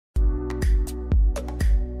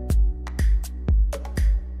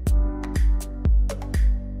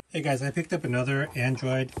Hey guys, I picked up another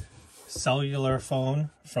Android cellular phone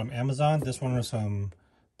from Amazon. This one was from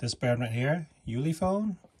this brand right here,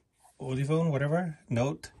 Ulefone, whatever.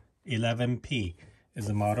 Note 11P is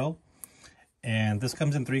the model. And this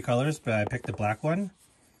comes in 3 colors, but I picked the black one.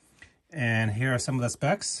 And here are some of the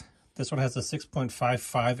specs. This one has a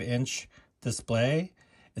 6.55-inch display.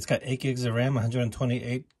 It's got 8 gigs of RAM,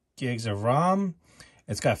 128 gigs of ROM.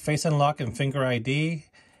 It's got Face Unlock and Finger ID.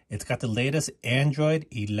 It's got the latest Android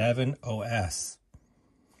 11 OS.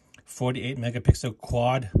 48 megapixel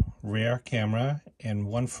quad rear camera and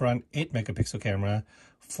one front 8 megapixel camera,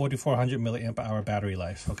 4400 milliamp hour battery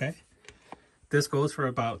life, okay? This goes for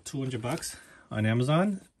about 200 bucks on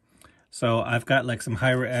Amazon. So I've got like some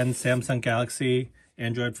higher end Samsung Galaxy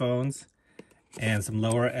Android phones and some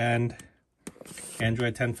lower end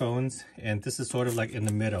Android 10 phones. And this is sort of like in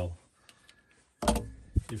the middle,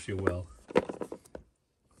 if you will.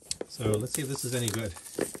 So let's see if this is any good.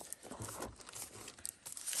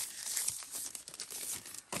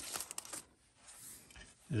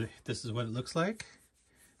 This is what it looks like.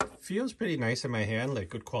 Feels pretty nice in my hand, like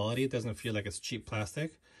good quality. It doesn't feel like it's cheap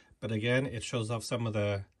plastic. But again, it shows off some of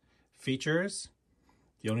the features.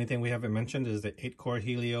 The only thing we haven't mentioned is the 8-core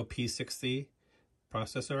Helio P60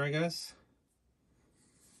 processor, I guess.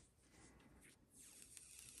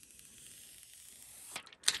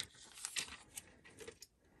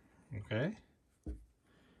 Okay.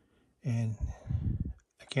 And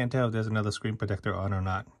I can't tell if there's another screen protector on or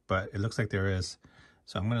not, but it looks like there is.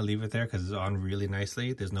 So I'm going to leave it there because it's on really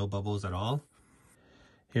nicely. There's no bubbles at all.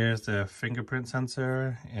 Here's the fingerprint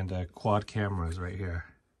sensor and the quad cameras right here.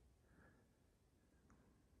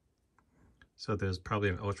 So there's probably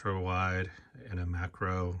an ultra wide and a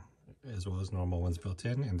macro as well as normal ones built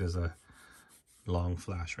in. And there's a long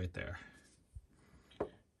flash right there.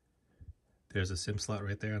 There's a SIM slot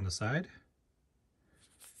right there on the side.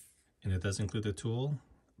 And it does include the tool,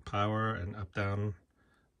 power and up down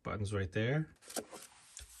buttons right there.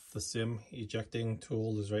 The SIM ejecting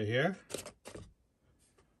tool is right here.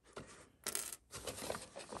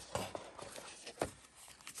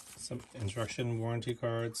 Some instruction warranty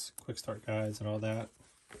cards, quick start guides and all that.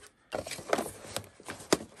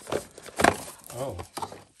 Oh,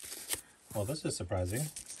 well, this is surprising.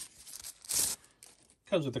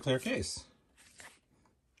 Comes with a clear case.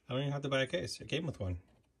 I don't even have to buy a case. It came with one.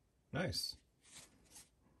 Nice.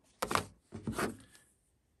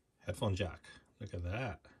 Headphone jack. Look at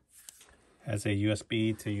that. Has a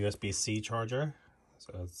USB to USB-C charger.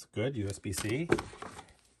 So it's good, USB-C.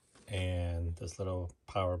 And this little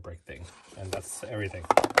power brick thing. And that's everything.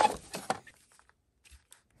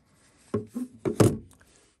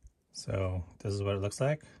 So this is what it looks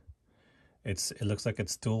like. It looks like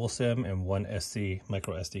it's dual SIM and one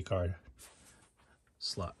micro SD card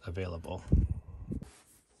slot available.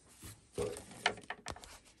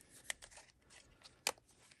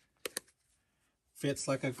 Fits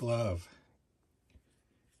like a glove.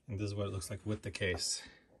 And this is what it looks like with the case.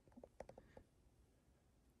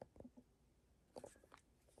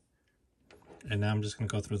 And now I'm just going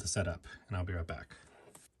to go through the setup and I'll be right back.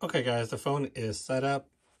 Okay guys, the phone is set up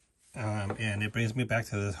and it brings me back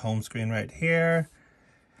to this home screen right here.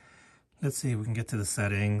 Let's see if we can get to the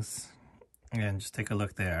settings and just take a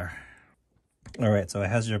look there. All right, so it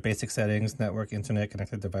has your basic settings, network, internet,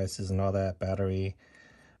 connected devices and all that, battery.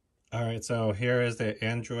 All right, so here is the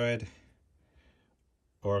Android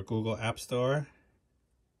or Google App Store.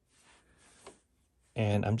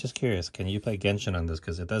 And I'm just curious, can you play Genshin on this?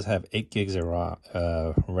 Because it does have 8 gigs of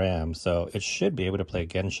RAM, so it should be able to play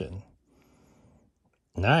Genshin.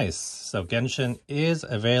 Nice. So Genshin is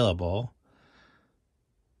available.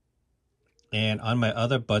 And on my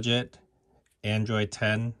other budget Android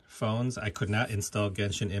 10 phones, I could not install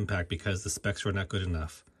Genshin Impact because the specs were not good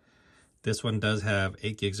enough. This one does have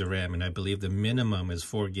 8 gigs of RAM, and I believe the minimum is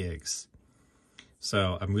 4 gigs.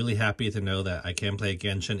 So I'm really happy to know that I can play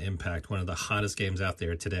Genshin Impact, one of the hottest games out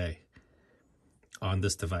there today, on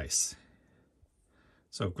this device.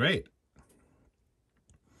 So great.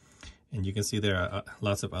 And you can see there are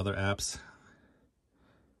lots of other apps.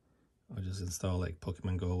 I'll just install like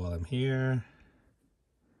Pokemon Go while I'm here.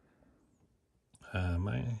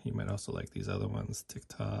 You might also like these other ones,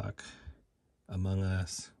 TikTok, Among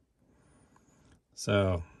Us.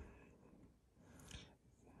 So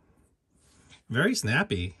very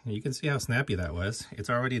snappy. You can see how snappy that was. It's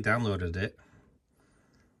already downloaded it.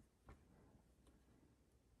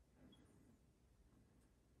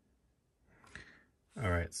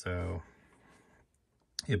 All right, so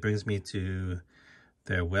it brings me to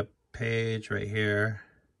their web page right here,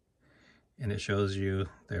 and it shows you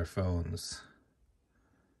their phones.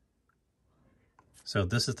 So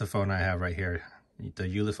this is the phone I have right here, the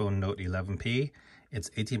Ulefone Note 11P. It's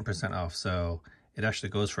 18% off, so it actually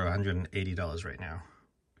goes for $180 right now.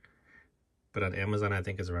 But on Amazon, I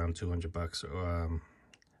think it's around 200 bucks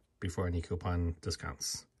before any coupon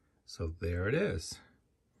discounts. So there it is.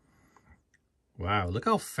 Wow, look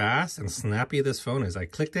how fast and snappy this phone is. I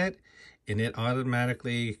clicked it and it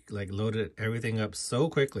automatically like loaded everything up so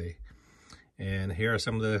quickly. And here are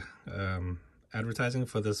some of the advertising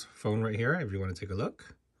for this phone right here, if you want to take a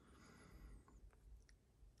look.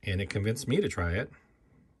 And it convinced me to try it.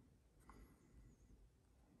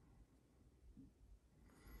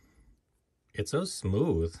 It's so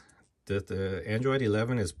smooth. The Android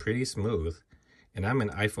 11 is pretty smooth, and I'm an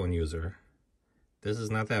iPhone user. This is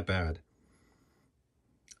not that bad.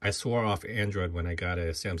 I swore off Android when I got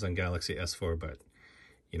a Samsung Galaxy S4, but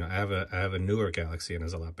you know, I have a newer Galaxy and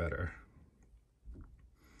it's a lot better.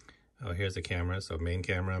 Oh, here's the camera. So main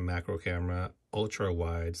camera, macro camera, ultra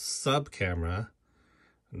wide, sub camera.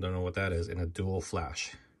 I don't know what that is, and a dual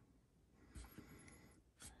flash.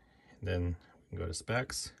 And then we can go to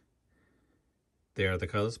specs. There are the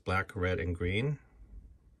colors, black, red, and green.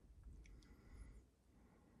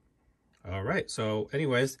 All right, so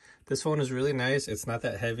anyways, this phone is really nice. It's not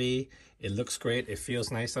that heavy. It looks great. It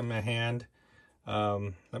feels nice on my hand.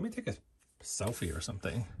 Let me take a selfie or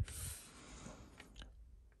something.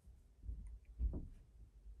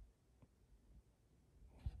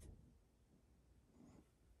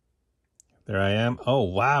 There I am. Oh,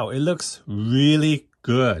 wow, it looks really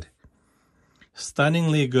good.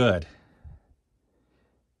 Stunningly good.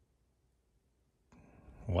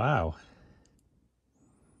 Wow.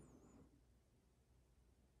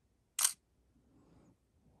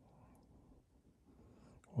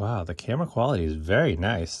 Wow, the camera quality is very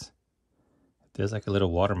nice. There's like a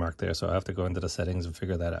little watermark there, so I have to go into the settings and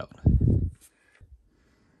figure that out.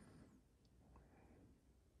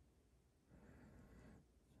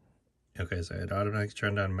 Okay, so it automatically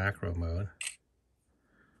turned on macro mode.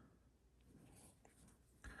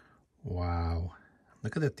 Wow,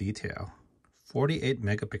 look at the detail. 48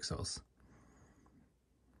 megapixels.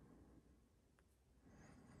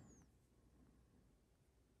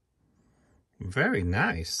 Very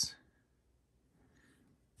nice.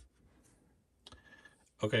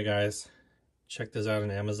 Okay guys, check this out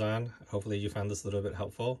on Amazon. Hopefully you found this a little bit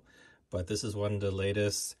helpful, but this is one of the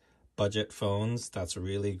latest budget phones that's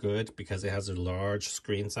really good because it has a large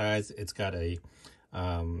screen size. It's got a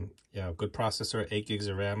good processor, 8 gigs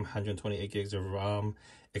of RAM, 128 gigs of ROM,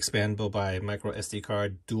 expandable by micro SD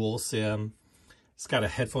card, dual SIM. It's got a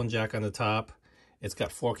headphone jack on the top. It's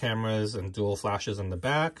got 4 cameras and dual flashes on the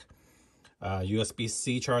back.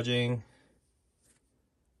 USB-C charging.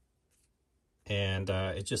 And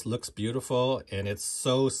it just looks beautiful, and it's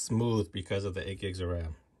so smooth because of the 8 gigs of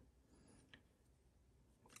RAM.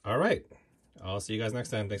 All right, I'll see you guys next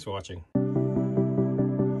time. Thanks for watching.